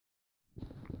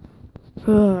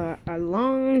A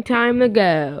long time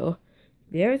ago,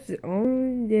 this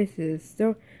is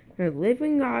so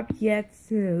living objects.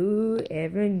 Who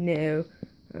ever knew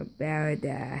about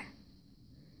that?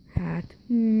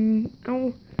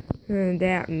 Oh,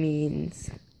 that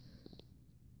means.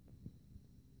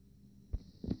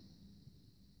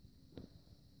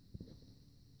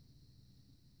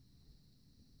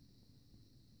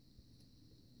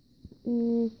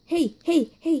 Hey,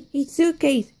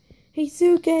 suitcase! Hey,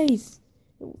 suitcase!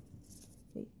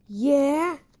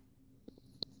 Yeah?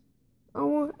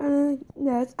 Oh,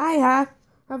 yes, I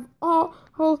have all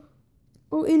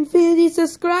infinity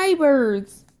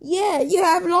subscribers! Yeah, you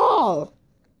have it all!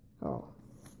 Oh.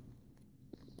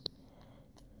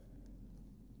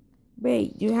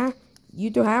 Wait, you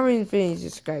don't have infinity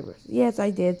subscribers. Yes, I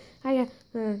did. I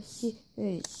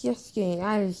just kidding,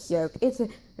 I was joke. It's a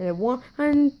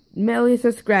 100 million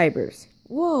subscribers.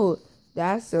 Whoa,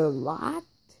 that's a lot.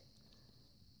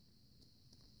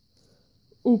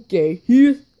 Okay,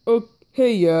 hey,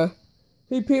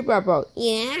 paper about.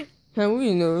 Yeah? How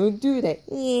do that?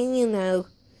 Yeah,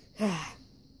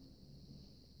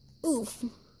 Oof.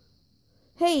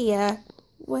 Hey,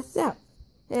 what's up?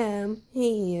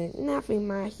 Hey, nothing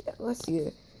much. Let's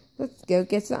go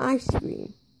get some ice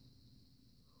cream.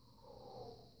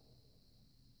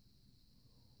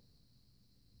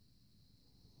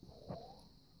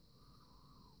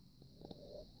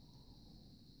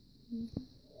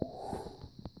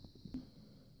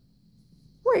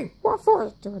 Wait, what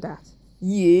for do that?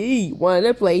 Yeah,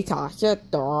 wanna play toss the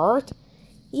dart?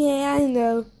 Yeah, I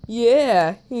know.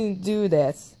 Yeah, you do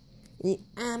this. I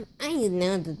don't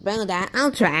know about that.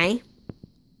 I'll try.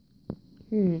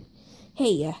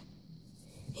 Hey,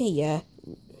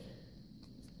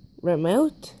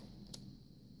 remote?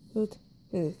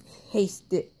 Hey,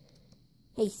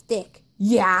 stick.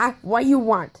 Yeah, what you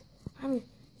want?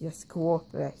 That's cool.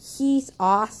 He's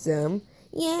awesome.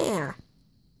 Yeah.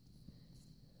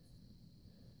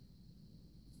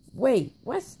 Wait,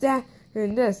 what's that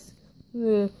in this?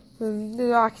 The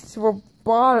actual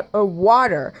bottle of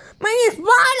water. My name's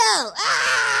Bottle!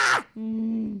 Ah!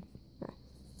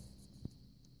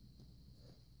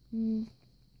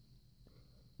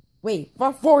 Wait,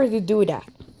 what for to do that?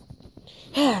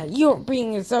 You're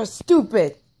being so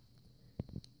stupid.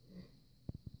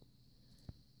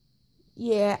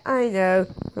 Yeah, I know.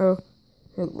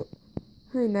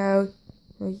 I know.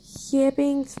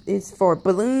 Shipping is for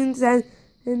balloons and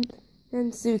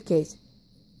suitcase.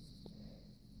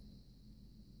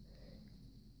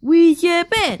 We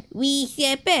ship it.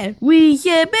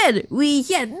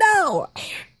 No.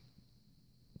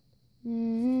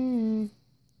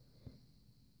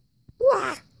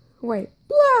 Blah. Wait.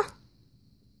 Blah.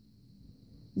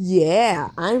 Yeah,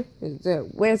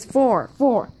 where's four?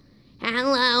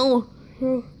 Hello.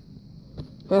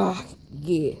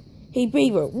 Yeah. Hey,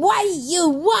 Beaver, what do you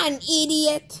want,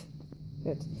 idiot?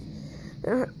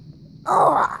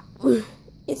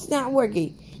 It's not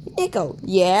working. Nickel,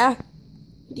 yeah?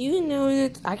 Do you know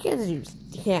that I can use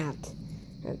cat?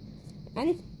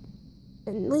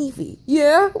 And Leafy,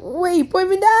 yeah? Wait, put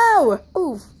me down!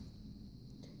 Oof.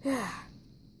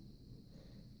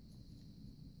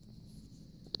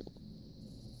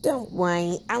 Don't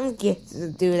worry, I'll get to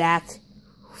do that.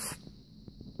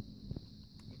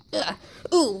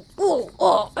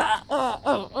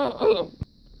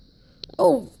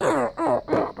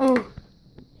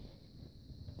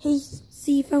 Hey,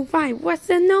 C-5, what's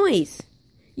the noise?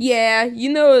 Yeah, you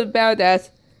know about that.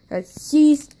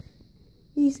 He's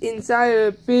inside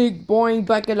a big boring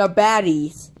bucket of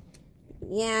baddies.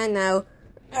 Yeah, I know.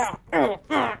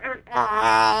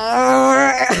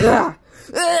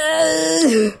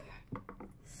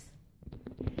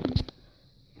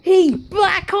 Hey,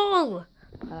 black hole!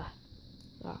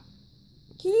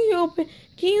 Can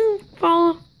you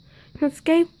follow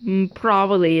escape?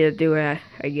 Probably to do it,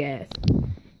 I guess.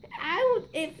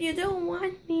 If you don't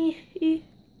want me,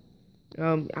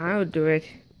 I'll do it.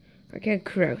 I can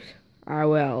cross. I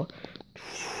will.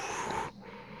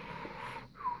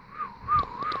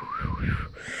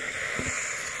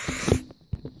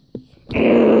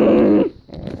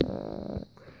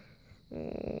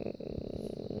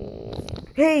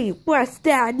 Hey, what's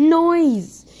that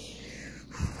noise?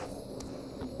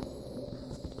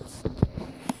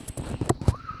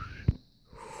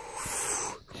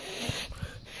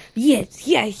 Yes,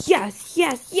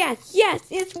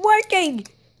 it's working!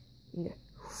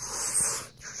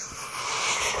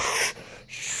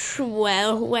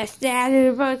 Well, what's that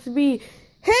supposed to be?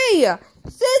 Hey,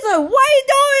 Scissor, what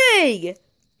are you doing?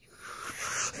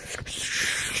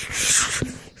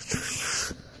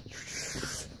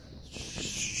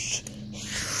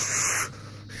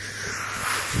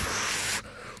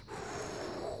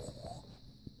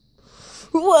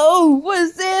 Whoa!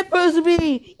 What's that supposed to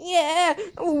be? Yeah!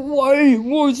 Wait,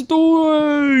 what's the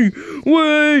way?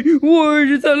 Wait, why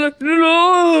does that look?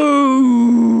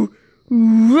 No!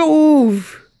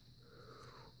 Move!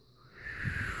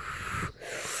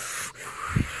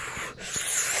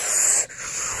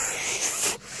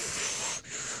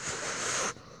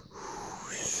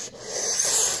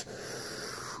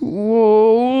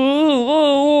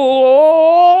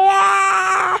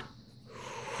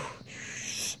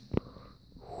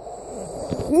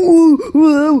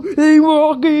 Whoa, hey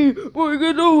Rocky, what are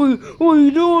you doing? What are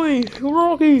you doing?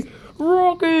 Rocky,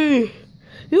 Rocky,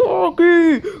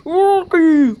 Rocky,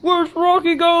 Rocky, where's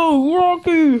Rocky go?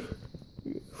 Rocky,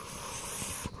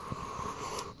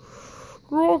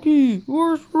 Rocky,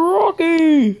 where's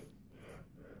Rocky?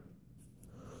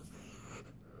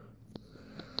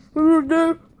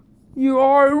 You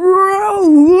are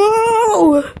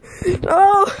whoa!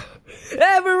 Oh,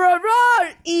 everyone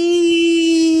run!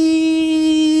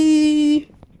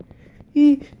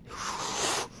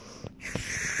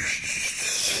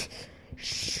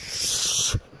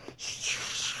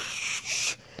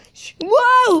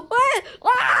 Whoa! What?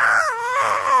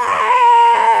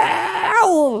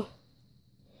 Ow!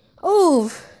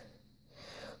 Oh!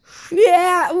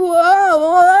 Yeah!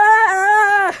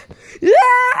 Whoa!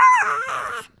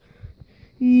 Yeah!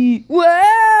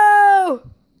 Whoa!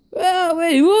 Whoa!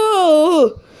 Wait!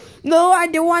 Whoa! No, I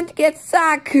don't want to get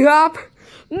sucked up.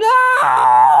 No!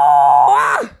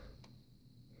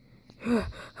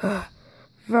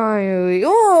 Finally!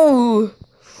 Oh!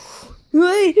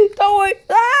 Wait! Don't worry!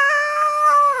 Ah!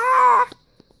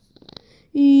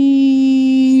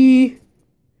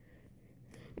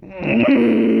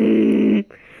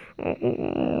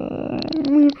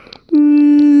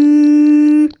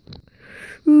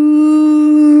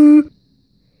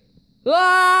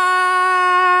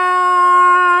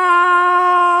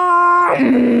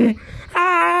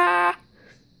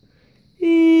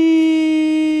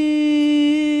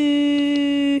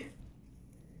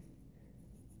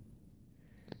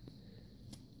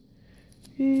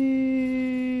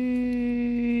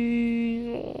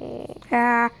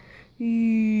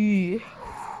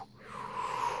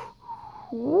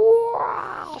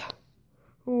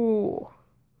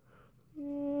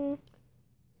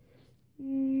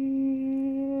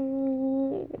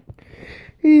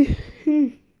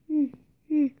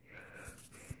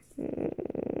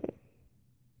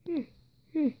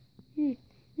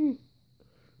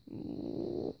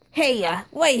 Hey,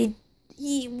 wait,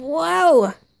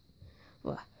 whoa!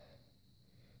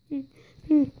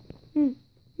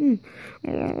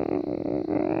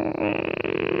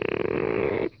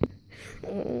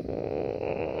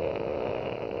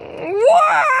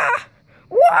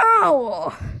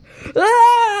 Wow!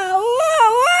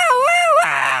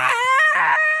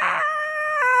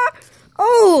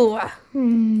 Oh!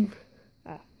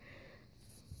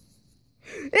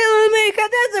 It was me,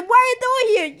 Contestant. What are you doing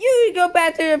here? You go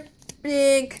back to the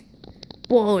big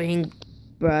boring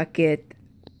bucket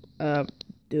of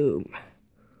doom.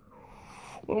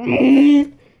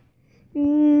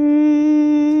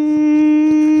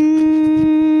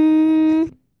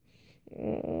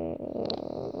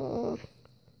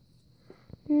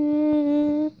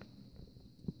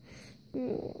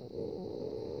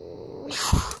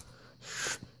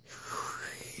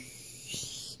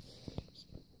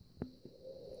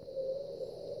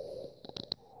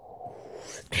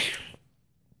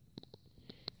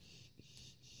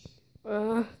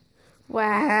 What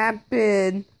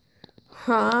happened?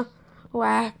 Huh? What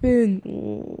happened?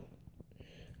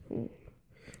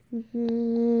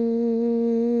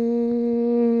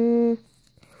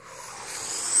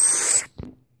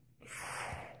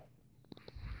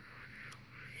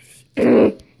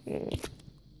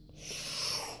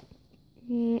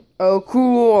 Oh,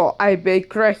 cool! I baked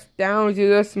crust down to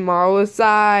the smallest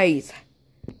size.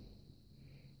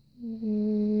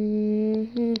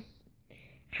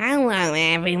 Hello,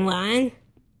 everyone.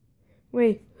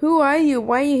 Wait, who are you?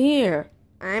 Why are you here?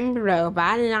 I'm a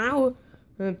robot and I will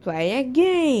play a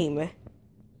game.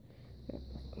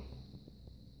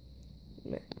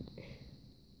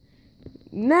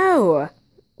 No!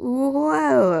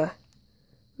 Whoa!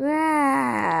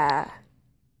 Ah.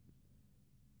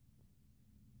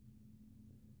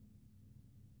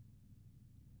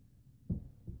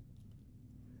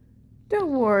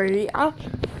 Don't worry, I'll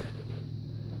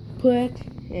put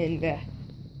in the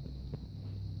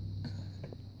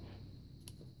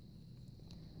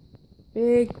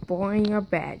big boring of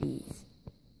baddies.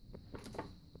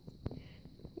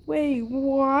 Wait,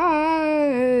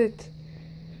 what?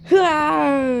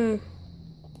 Ah!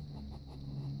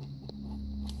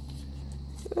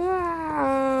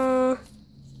 Ah!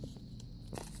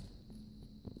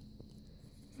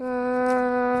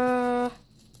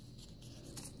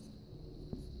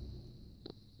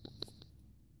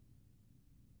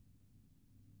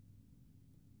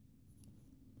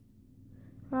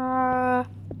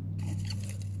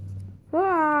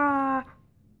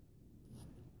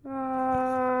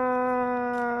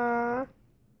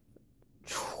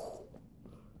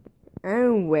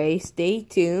 Anyway, stay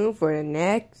tuned for the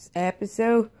next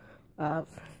episode of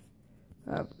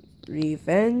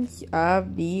Revenge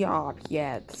of the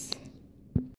Objects.